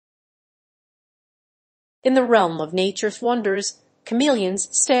In the realm of nature's wonders, chameleons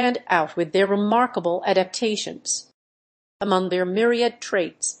stand out with their remarkable adaptations. Among their myriad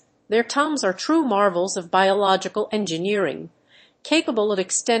traits, their tongues are true marvels of biological engineering, capable of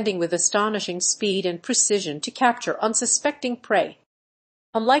extending with astonishing speed and precision to capture unsuspecting prey.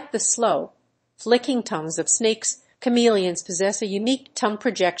 Unlike the slow, flicking tongues of snakes, chameleons possess a unique tongue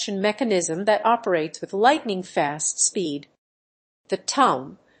projection mechanism that operates with lightning-fast speed. The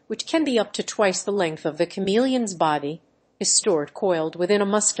tongue, which can be up to twice the length of the chameleon's body, is stored coiled within a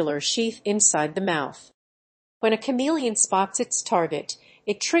muscular sheath inside the mouth. When a chameleon spots its target,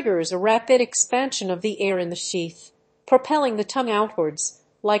 it triggers a rapid expansion of the air in the sheath, propelling the tongue outwards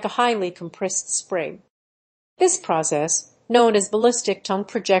like a highly compressed spring. This process, known as ballistic tongue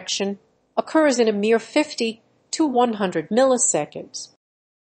projection, occurs in a mere 50 to 100 milliseconds.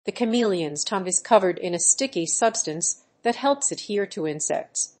 The chameleon's tongue is covered in a sticky substance that helps adhere to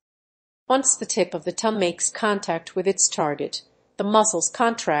insects. Once the tip of the tongue makes contact with its target, the muscles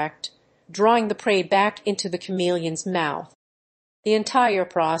contract, drawing the prey back into the chameleon's mouth. The entire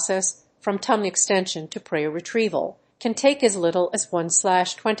process, from tongue extension to prey retrieval, can take as little as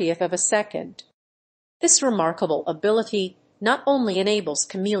 1/20th of a second. This remarkable ability not only enables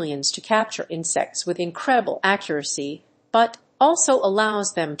chameleons to capture insects with incredible accuracy, but also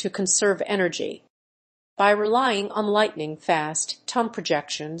allows them to conserve energy. By relying on lightning-fast tongue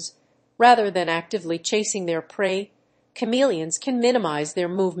projections, rather than actively chasing their prey, chameleons can minimize their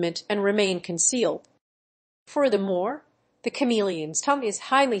movement and remain concealed. Furthermore, the chameleon's tongue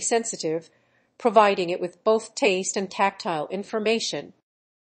is highly sensitive, providing it with both taste and tactile information.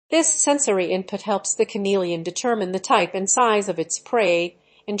 This sensory input helps the chameleon determine the type and size of its prey,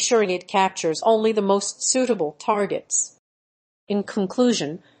 ensuring it captures only the most suitable targets. In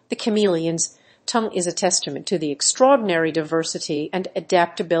conclusion, the chameleon's tongue is a testament to the extraordinary diversity and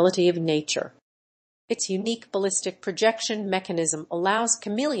adaptability of nature. Its unique ballistic projection mechanism allows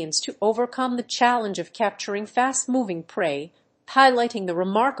chameleons to overcome the challenge of capturing fast-moving prey, highlighting the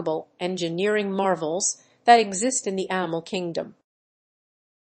remarkable engineering marvels that exist in the animal kingdom.